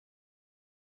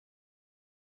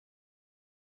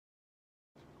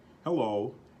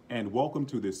Hello, and welcome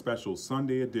to this special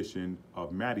Sunday edition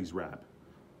of Maddie's Rap.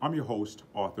 I'm your host,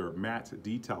 author Matt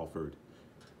D. Talford.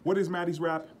 What is Maddie's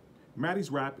Rap?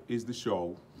 Maddie's Rap is the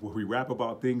show where we rap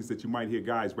about things that you might hear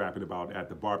guys rapping about at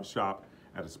the barbershop,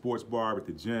 at a sports bar, at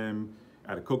the gym,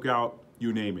 at a cookout,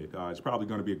 you name it. It's probably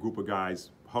going to be a group of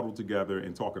guys huddled together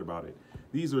and talking about it.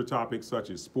 These are topics such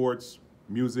as sports,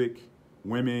 music,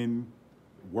 women,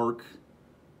 work,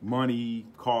 money,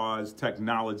 cars,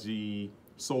 technology,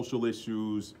 social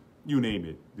issues, you name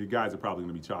it. The guys are probably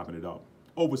going to be chopping it up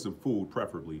over some food,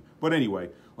 preferably. But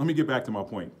anyway, let me get back to my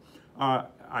point.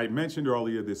 I mentioned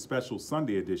earlier this special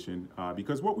Sunday edition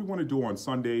because what we want to do on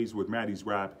Sundays with Maddie's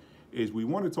Rap is we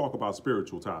want to talk about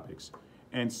spiritual topics.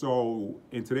 And so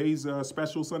in today's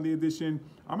special Sunday edition,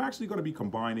 I'm actually going to be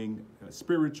combining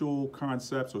spiritual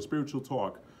concepts or spiritual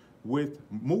talk with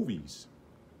movies.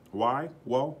 Why?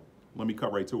 Well, let me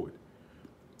cut right to it.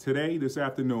 Today, this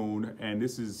afternoon, and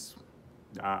this is,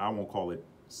 I won't call it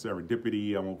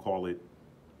serendipity, I won't call it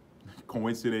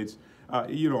coincidence. If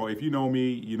you know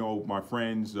me, you know my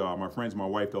friends, my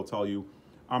wife, they'll tell you,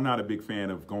 I'm not a big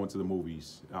fan of going to the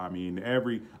movies. I mean,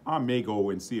 I may go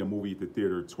and see a movie at the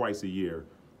theater twice a year,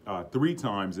 3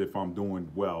 times if I'm doing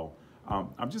well.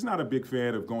 I'm just not a big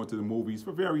fan of going to the movies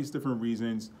for various different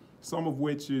reasons, some of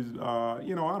which is, I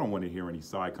don't want to hear any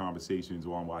side conversations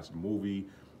while I'm watching the movie.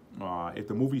 If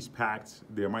the movie's packed,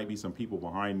 there might be some people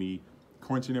behind me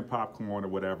crunching their popcorn or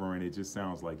whatever, and it just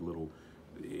sounds like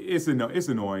it's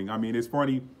annoying. I mean, it's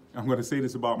funny. I'm going to say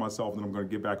this about myself, and I'm going to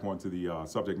get back onto the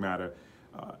subject matter.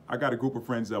 I got a group of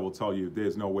friends that will tell you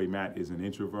there's no way Matt is an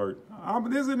introvert.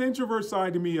 There's an introvert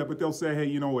side to me, but they'll say, hey,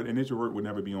 you know what, an introvert would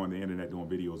never be on the internet doing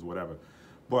videos or whatever.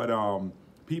 But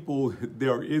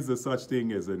there is a such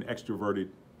thing as an extroverted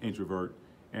introvert,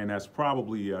 and that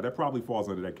probably falls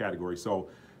under that category. So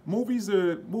movies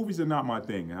are not my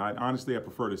thing. Honestly, I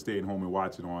prefer to stay at home and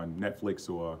watch it on Netflix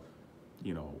or,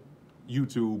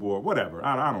 YouTube or whatever.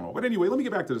 I don't know. But anyway, let me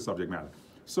get back to the subject matter.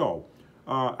 So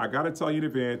I got to tell you in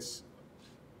advance,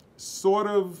 sort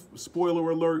of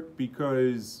spoiler alert,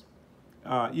 because,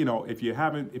 the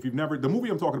movie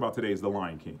I'm talking about today is The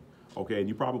Lion King. Okay, and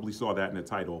you probably saw that in the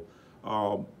title.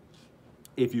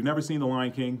 If you've never seen The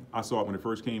Lion King, I saw it when it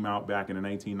first came out back in the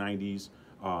 1990s.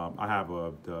 I have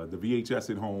the VHS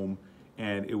at home,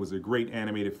 and it was a great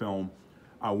animated film.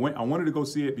 I wanted to go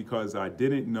see it because I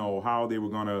didn't know how they were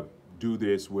going to do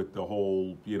this with the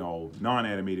whole,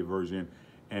 non-animated version.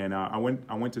 And I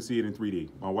went to see it in 3D.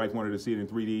 My wife wanted to see it in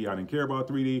 3D. I didn't care about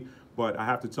 3D, but I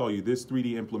have to tell you, this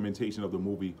 3D implementation of the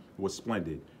movie was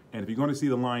splendid. And if you're going to see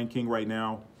The Lion King right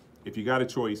now, if you got a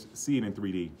choice, see it in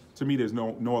 3D. To me, there's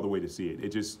no other way to see it. It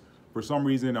just, for some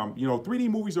reason, 3D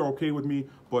movies are okay with me,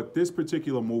 but this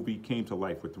particular movie came to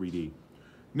life with 3D.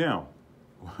 Now,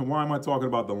 why am I talking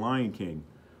about The Lion King?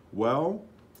 Well,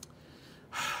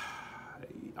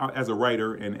 as a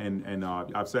writer, and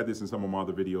I've said this in some of my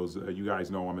other videos, you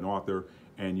guys know I'm an author,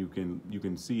 and you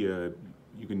can see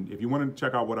if you want to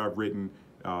check out what I've written,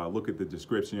 look at the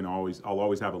description. I'll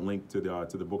always have a link to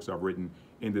the books I've written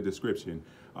in the description.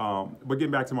 But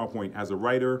getting back to my point, as a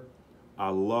writer, I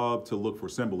love to look for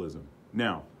symbolism.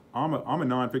 Now, I'm a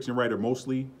nonfiction writer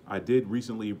mostly. I did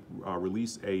recently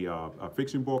release a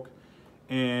fiction book,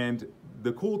 and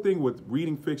the cool thing with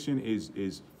reading fiction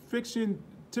is fiction.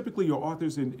 Typically, your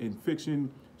authors in fiction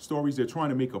stories, they're trying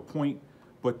to make a point,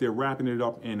 but they're wrapping it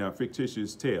up in a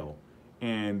fictitious tale.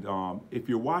 And if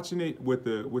you're watching it with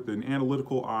an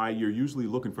analytical eye, you're usually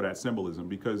looking for that symbolism,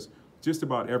 because just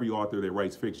about every author that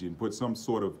writes fiction puts some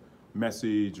sort of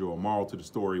message or moral to the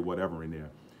story, whatever, in there.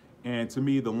 And to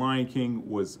me, The Lion King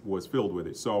was filled with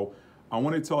it. So I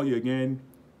want to tell you again,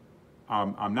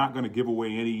 I'm not going to give away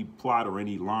any plot or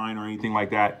any line or anything like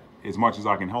that as much as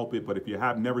I can help it. But if you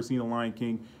have never seen The Lion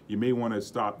King, you may want to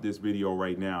stop this video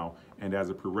right now. And as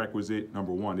a prerequisite,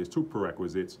 number one, there's 2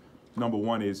 prerequisites. Number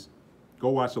one is go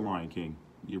watch The Lion King.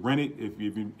 You rent it, if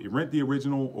you rent the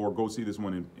original, or go see this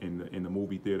one in the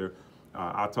movie theater.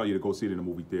 I'll tell you to go see it in the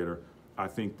movie theater. I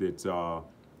think that,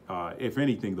 if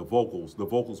anything, the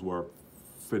vocals were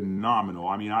phenomenal.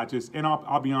 I mean,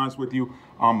 I'll be honest with you,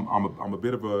 I'm a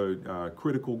bit of a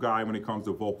critical guy when it comes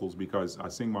to vocals, because I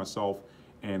sing myself,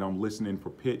 and I'm listening for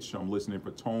pitch, I'm listening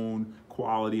for tone,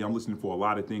 quality, I'm listening for a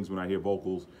lot of things when I hear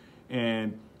vocals.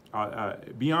 And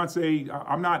Beyonce,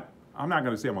 I'm not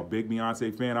going to say I'm a big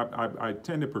Beyonce fan. I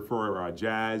tend to prefer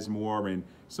jazz more and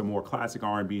some more classic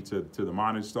R&B to the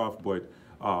modern stuff. But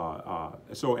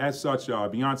so as such,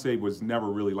 Beyonce was never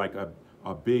really like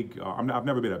a big. I've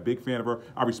never been a big fan of her.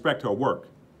 I respect her work.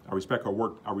 I respect her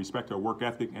work. I respect her work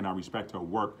ethic, and I respect her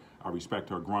work. I respect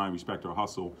her grind. Respect her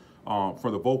hustle.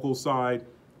 For the vocal side,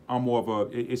 I'm more of a,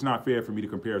 it's not fair for me to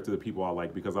compare it to the people I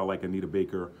like, because I like Anita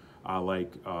Baker. I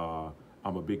like,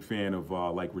 I'm a big fan of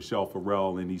like Rochelle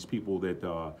Farrell and these people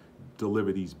that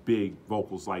deliver these big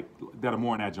vocals like that are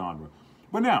more in that genre.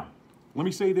 But now, let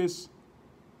me say this.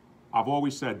 I've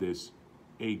always said this.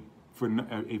 A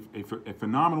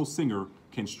phenomenal singer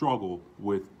can struggle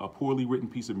with a poorly written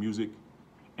piece of music,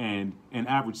 and an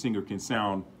average singer can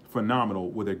sound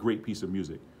phenomenal with a great piece of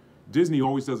music. Disney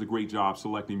always does a great job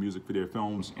selecting music for their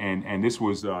films, and this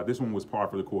one was par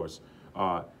for the course.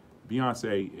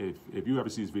 Beyonce, if you ever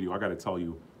see this video, I got to tell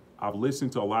you, I've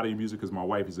listened to a lot of your music because my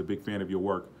wife is a big fan of your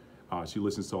work. She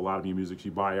listens to a lot of your music.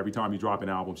 Every time you drop an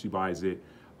album, she buys it.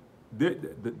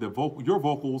 Your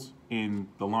vocals in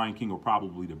The Lion King are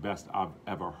probably the best I've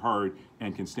ever heard,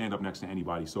 and can stand up next to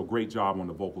anybody. So great job on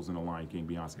the vocals in The Lion King,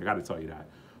 Beyonce. I got to tell you that.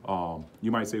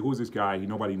 You might say, who's this guy?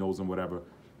 Nobody knows him, whatever.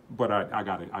 But I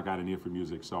got an ear for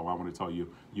music, so I want to tell you,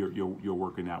 your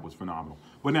work in that was phenomenal.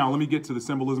 But now let me get to the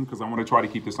symbolism, because I want to try to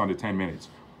keep this under 10 minutes.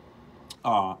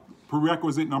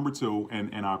 Prerequisite number 2,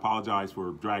 and I apologize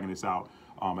for dragging this out.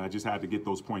 I just had to get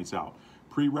those points out.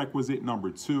 Prerequisite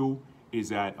number 2 is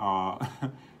that,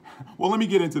 well, let me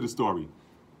get into the story.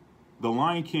 The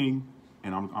Lion King,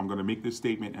 and I'm going to make this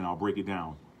statement and I'll break it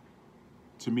down.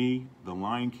 To me, The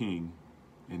Lion King,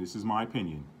 and this is my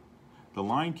opinion, The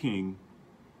Lion King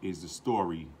is the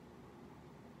story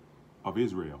of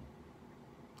Israel.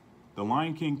 The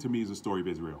Lion King to me is the story of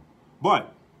Israel.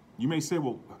 But you may say,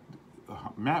 well,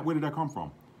 Matt, where did that come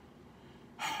from?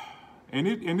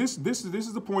 And this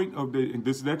is the point of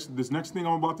this next thing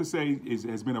I'm about to say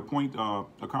has been a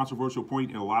controversial point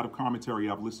in a lot of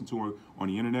commentary I've listened to on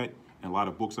the internet, and a lot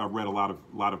of books I've read, a lot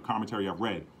of commentary I've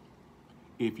read.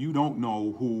 If you don't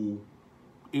know who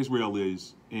Israel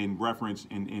is in reference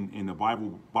in the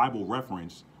Bible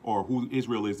reference, or who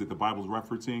Israel is that the Bible's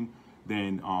referencing,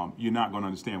 then you're not going to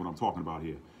understand what I'm talking about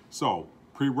here. So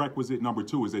prerequisite number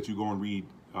 2 is that you go and read,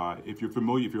 if you're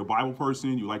familiar, if you're a Bible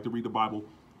person, you like to read the Bible,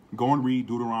 go and read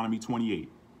Deuteronomy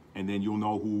 28, and then you'll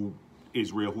know who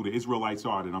the Israelites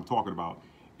are that I'm talking about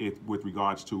with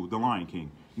regards to the Lion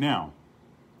King. Now,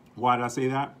 why did I say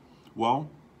that? Well,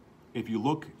 if you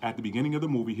look at the beginning of the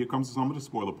movie, here comes some of the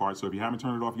spoiler parts. So if you haven't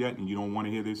turned it off yet and you don't want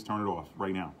to hear this, turn it off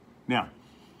right now. Now,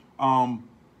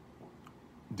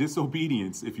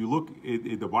 disobedience, if you look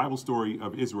at the Bible story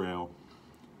of Israel,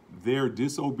 their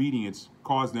disobedience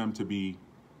caused them to be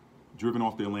driven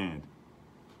off their land.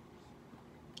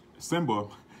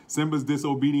 Simba's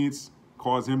disobedience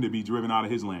caused him to be driven out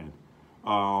of his land.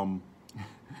 You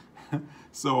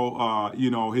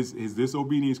know, his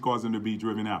disobedience caused him to be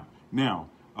driven out. Now,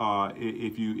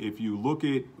 if you look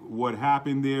at what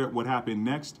happened there, what happened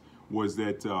next was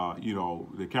that you know,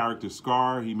 the character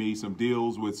Scar, he made some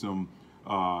deals with some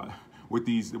with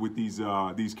these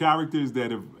characters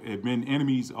that have been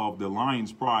enemies of the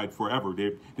lion's pride forever.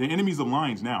 They're enemies of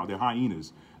lions now. They're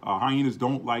hyenas. Hyenas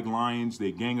don't like lions.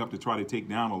 They gang up to try to take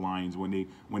down the lions when they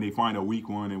find a weak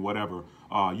one and whatever.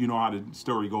 You know how the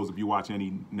story goes if you watch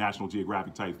any National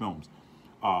Geographic type films.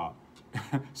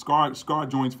 Scar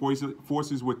joins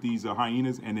forces with these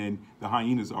hyenas, and then the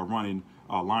hyenas are running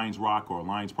Lion's Rock or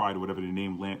Lion's Pride or whatever the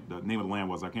name of the land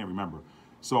was. I can't remember.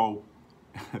 So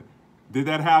did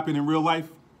that happen in real life?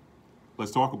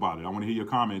 Let's talk about it. I want to hear your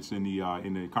comments in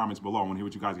the comments below. I want to hear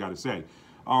what you guys got to say.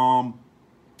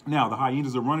 Now, the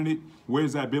hyenas are running it.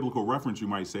 Where's that biblical reference, you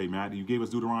might say, Matt? You gave us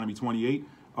Deuteronomy 28.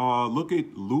 Look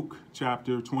at Luke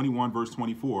chapter 21, verse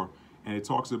 24. And it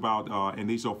talks about, and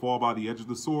they shall fall by the edge of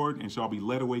the sword and shall be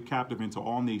led away captive into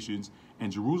all nations.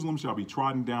 And Jerusalem shall be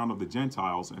trodden down of the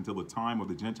Gentiles until the time of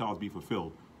the Gentiles be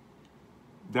fulfilled.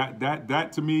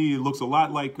 That to me looks a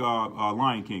lot like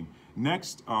Lion King.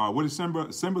 Next, what is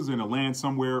Simba? Simba's in a land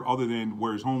somewhere other than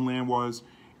where his homeland was,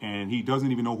 and he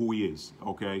doesn't even know who he is,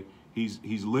 okay?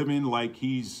 He's living like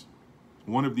he's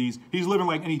one of these. He's living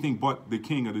like anything but the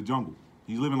king of the jungle.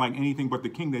 He's living like anything but the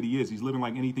king that he is. He's living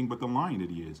like anything but the lion that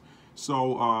he is.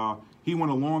 So he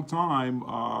went a long time,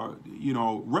 you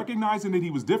know, recognizing that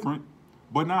he was different,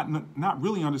 but not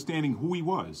really understanding who he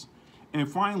was. And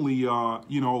finally,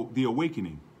 you know, the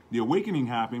awakening. The awakening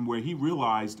happened where he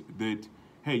realized that,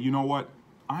 hey, you know what?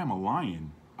 I'm a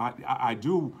lion. I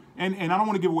do. And I don't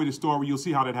want to give away the story. You'll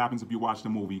see how that happens if you watch the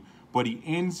movie. But he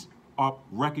ends up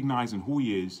recognizing who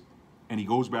he is, and he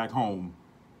goes back home,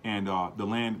 and the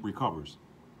land recovers.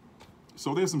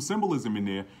 So there's some symbolism in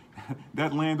there.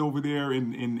 That land over there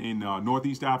in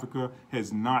Northeast Africa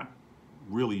has not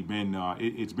really been,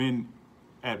 it's been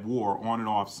at war on and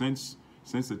off since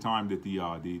the time that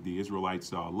the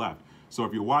Israelites left. So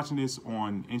if you're watching this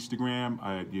on Instagram,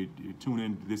 you tune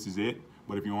in, this is it.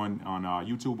 But if you're on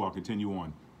YouTube, I'll continue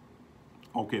on.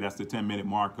 Okay, that's the 10-minute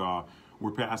mark.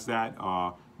 We're past that.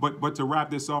 But to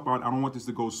wrap this up, I don't want this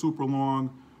to go super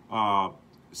long.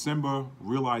 Simba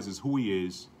realizes who he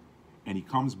is, and he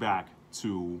comes back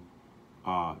to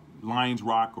Lion's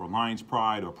Rock or Lion's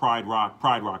Pride or Pride Rock,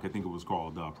 I think it was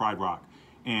called, Pride Rock.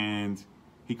 And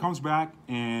he comes back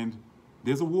and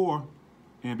there's a war.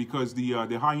 And because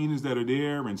the hyenas that are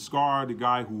there and Scar, the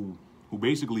guy who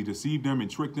basically deceived them and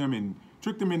tricked them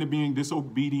into being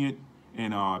disobedient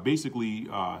and basically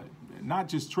not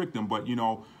just tricked them, but, you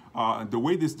know, the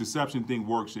way this deception thing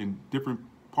works in different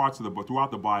parts of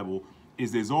throughout the Bible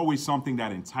is there's always something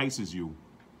that entices you.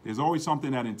 There's always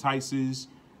something that entices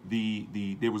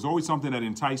there was always something that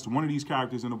enticed one of these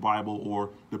characters in the Bible or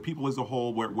the people as a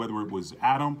whole, whether it was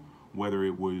Adam, whether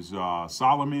it was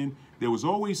Solomon. There was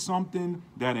always something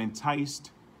that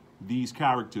enticed these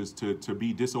characters to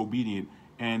be disobedient.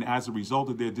 And as a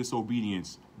result of their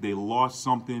disobedience, they lost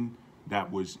something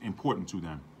that was important to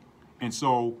them. And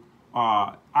so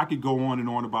I could go on and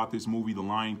on about this movie, The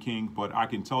Lion King, but I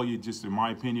can tell you just in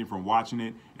my opinion from watching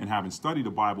it and having studied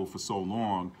the Bible for so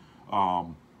long,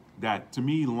 that to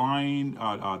me, The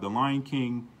Lion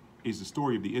King is the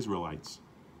story of the Israelites.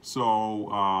 So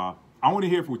I want to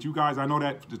hear from what you guys. I know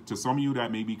that to some of you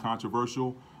that may be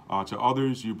controversial. To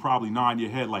others, you probably nod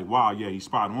your head like, wow, yeah, he's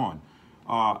spot on.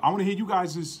 I want to hear you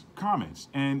guys' comments.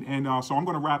 And so I'm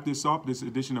going to wrap this up, this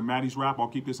edition of Maddie's Rap. I'll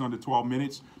keep this under 12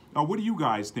 minutes. What do you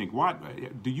guys think?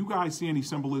 Do you guys see any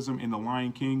symbolism in The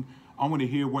Lion King? I want to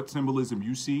hear what symbolism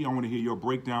you see. I want to hear your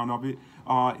breakdown of it.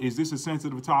 Is this a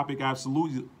sensitive topic?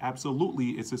 Absolutely.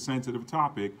 Absolutely, it's a sensitive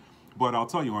topic. But I'll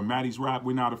tell you, on Maddie's Rap,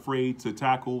 we're not afraid to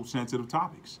tackle sensitive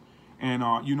topics. And,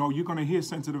 you know, you're going to hear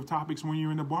sensitive topics when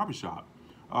you're in the barbershop.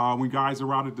 When guys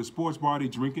are out at the sports bar, they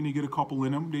drinking, they get a couple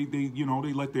in them. You know,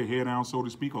 they let their hair down, so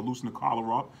to speak, or loosen the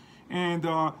collar up. And,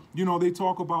 you know, they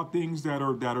talk about things that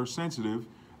are sensitive.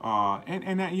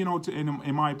 And that, you know,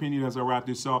 in my opinion, as I wrap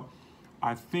this up,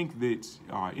 I think that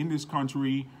in this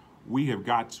country, we have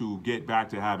got to get back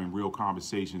to having real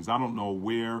conversations. I don't know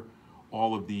where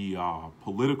all of the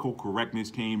political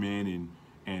correctness came in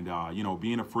and you know,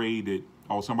 being afraid that,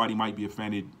 oh, somebody might be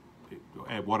offended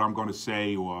at what I'm going to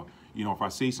say, or, you know, if I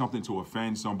say something to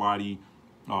offend somebody,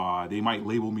 they might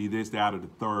label me this, that, or the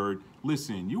third.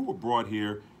 Listen, you were brought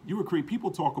here,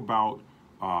 people talk about,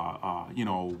 you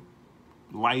know,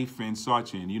 life and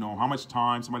such, and, you know, how much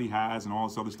time somebody has and all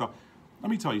this other stuff. Let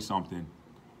me tell you something.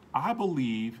 I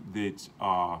believe that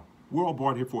we're all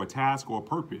brought here for a task or a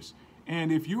purpose.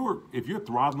 And if you're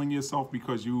throttling yourself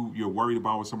because you're worried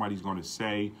about what somebody's going to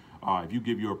say, if you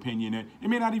give your opinion, it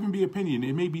may not even be opinion.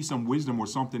 It may be some wisdom or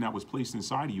something that was placed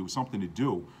inside of you, something to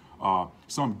do,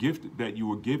 some gift that you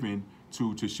were given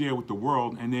to share with the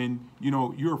world. And then, you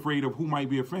know, you're afraid of who might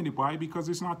be offended by it because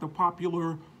it's not the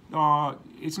popular,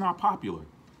 it's not popular.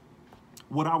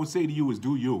 What I would say to you is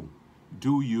do you.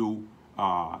 Do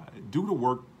the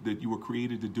work that you were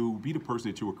created to do. Be the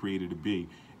person that you were created to be.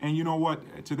 And you know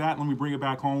what? To that, let me bring it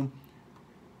back home.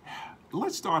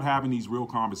 Let's start having these real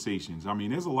conversations. I mean,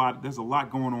 there's a lot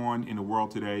going on in the world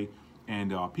today,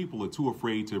 and people are too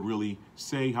afraid to really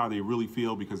say how they really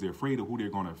feel because they're afraid of who they're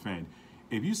going to offend.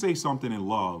 If you say something in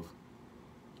love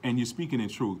and you're speaking in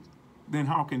truth, then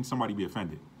how can somebody be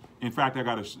offended? In fact, I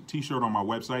got a t-shirt on my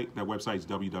website. That website is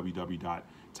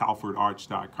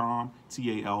www.talfordarts.com,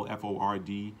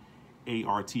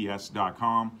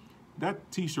 TALFORDARTS.com.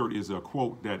 That t-shirt is a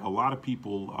quote that a lot of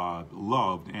people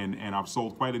loved, and I've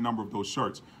sold quite a number of those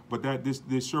shirts. But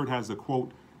this shirt has a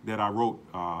quote that I wrote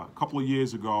a couple of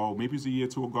years ago, maybe it's a year or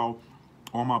two ago,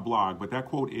 on my blog. But that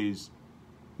quote is,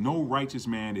 "No righteous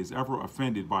man is ever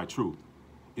offended by truth.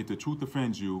 If the truth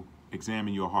offends you,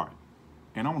 examine your heart."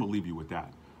 And I want to leave you with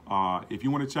that. If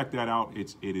you want to check that out,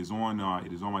 it is on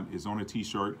a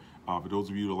t-shirt. For those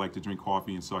of you that like to drink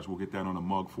coffee and such, we'll get that on a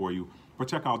mug for you. But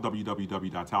check out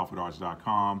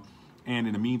www.talfordarts.com. And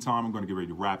in the meantime, I'm going to get ready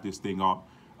to wrap this thing up.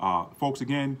 Folks,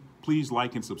 again, please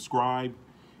like and subscribe.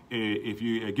 If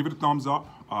you give it a thumbs up,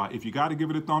 if you got to give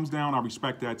it a thumbs down, I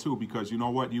respect that too, because you know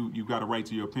what, you've got a right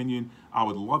to your opinion. I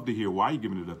would love to hear why you're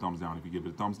giving it a thumbs down if you give it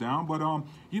a thumbs down. But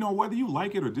you know, whether you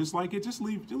like it or dislike it, just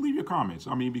leave your comments.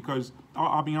 I mean, because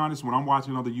I'll be honest, when I'm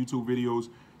watching other YouTube videos,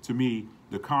 to me,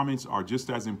 the comments are just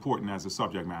as important as the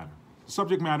subject matter. The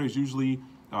subject matter is usually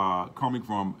coming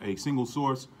from a single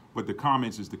source, but the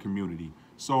comments is the community.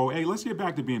 So, hey, let's get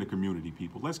back to being a community,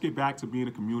 people. Let's get back to being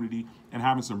a community and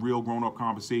having some real grown-up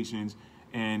conversations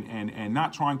and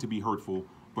not trying to be hurtful,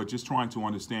 but just trying to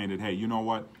understand that, hey, you know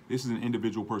what? This is an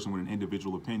individual person with an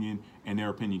individual opinion, and their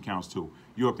opinion counts too.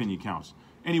 Your opinion counts.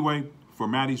 Anyway, for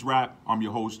Maddie's Rap, I'm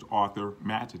your host, author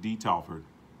Matt D. Talford.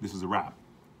 This is a wrap.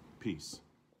 Peace.